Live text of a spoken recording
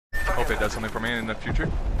it does something for me in the future.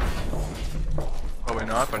 Probably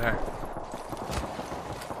not, but hey.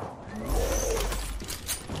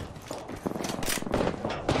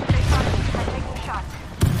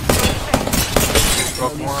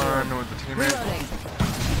 Broke one with the teammate.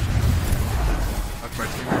 That's my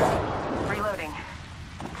teammate. Reloading.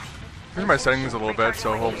 Here's my settings a little bit,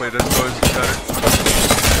 so hopefully this goes better.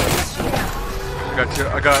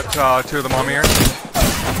 I got two of them on me here.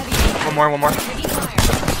 One more.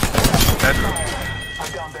 Dead.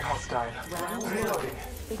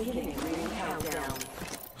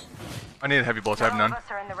 I need heavy bullets, I have none.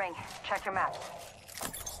 Are in the ring. Check your map.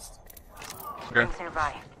 Okay. Rings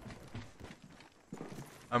nearby.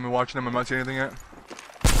 I've been watching them, I'm not seeing anything yet.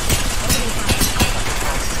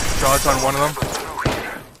 Shots on one of them.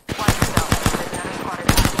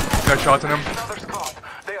 Got shots on him.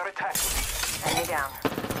 Enemy down.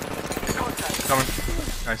 Coming.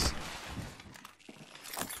 Nice.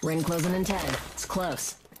 Ring closing in 10. It's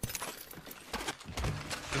close.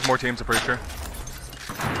 There's more teams, I'm pretty sure.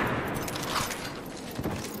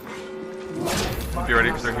 Be ready,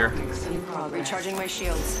 because they're here. Recharging my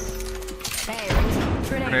shields. Hey,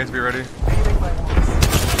 Grenades, be ready.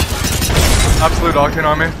 Absolute octane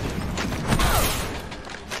on me.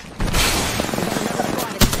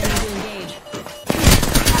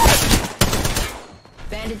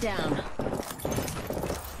 Bandit down.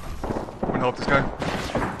 I'm gonna help this guy.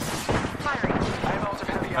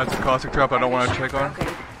 That's a caustic trap I don't want to check on.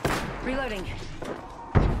 Reloading.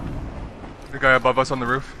 The guy above us on the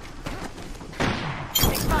roof.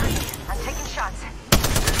 I'm taking shots.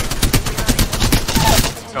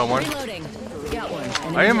 Got one. Reloading. Got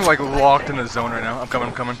one. I am like locked in the zone right now. I'm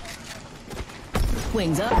coming.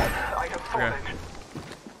 Wings up. Okay.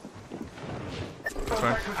 That's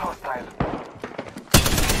fine.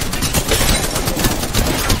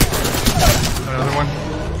 Another one.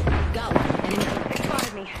 Got one. Enemy. They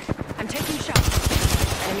spotted me. I'm taking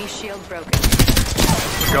shots. Enemy shield broken.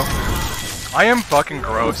 Let's go. I am fucking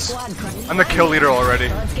gross. I'm the kill leader already.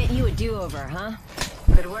 So let's get you a do-over, huh?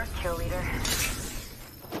 Good work, kill leader.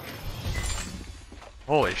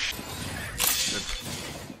 Holy sh.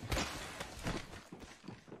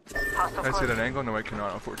 Can I see that angle? No, I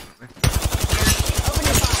cannot, unfortunately. Open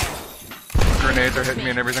your fire. Grenades are hitting me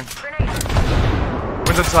and everything.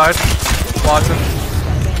 One's inside. Watson. Got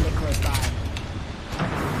a bandit close by.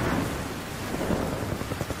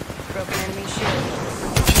 Broken enemy shield.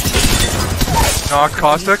 Knocked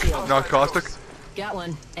caustic. Knocked caustic. Got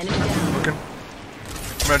one. Enemy down. Looking. I'm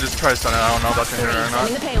gonna just try to stun it. I don't know if that's gonna hit her or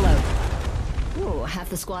Sending not. the payload. Ooh, half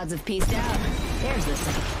the squads have pieced out. There's this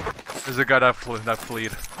thing. There's a guy that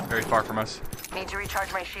fleed very far from us. Need to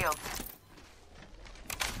recharge my shields.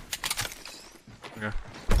 Okay.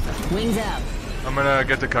 Wings out. I'm gonna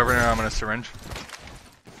get to cover and I'm gonna syringe.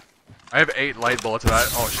 I have 8 light bullets of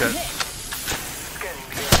that. Oh shit.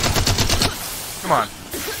 Come on.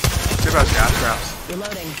 Give us gas traps.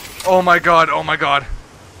 Reloading. Oh my god.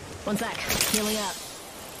 1 sec. Healing up.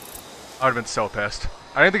 I would've been so pissed.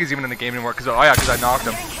 I don't think he's even in the game anymore because I knocked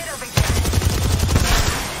him.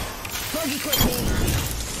 Bogey clip me.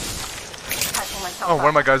 Oh, one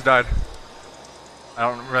of my guys died. I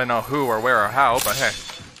don't really know who or where or how, but hey.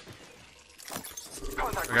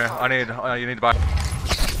 Okay, you need to buy.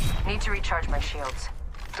 Need to recharge my shields.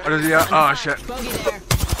 What is he at? Oh shit. Bogey there.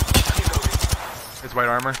 It's white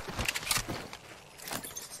armor.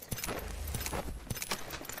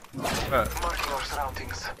 Marking our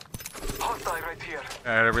surroundings. Hostile right here. I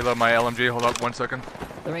had to reload my LMG. Hold up 1 second.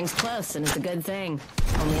 The ring's close, and it's a good thing.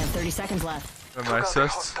 Only have 30 seconds left. And my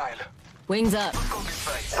assists. Hostile. Wings up.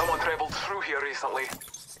 Someone traveled through here recently.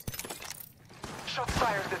 Shots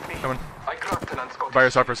fired at me. Coming. I cracked an unscottish. By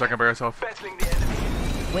yourself for a second, by yourself. Battling the enemy.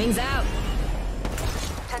 Wings out.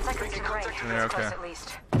 10 seconds in the ring. Yeah, Close okay. at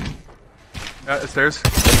least. Stairs.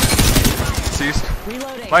 Ceased.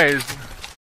 Reloading. My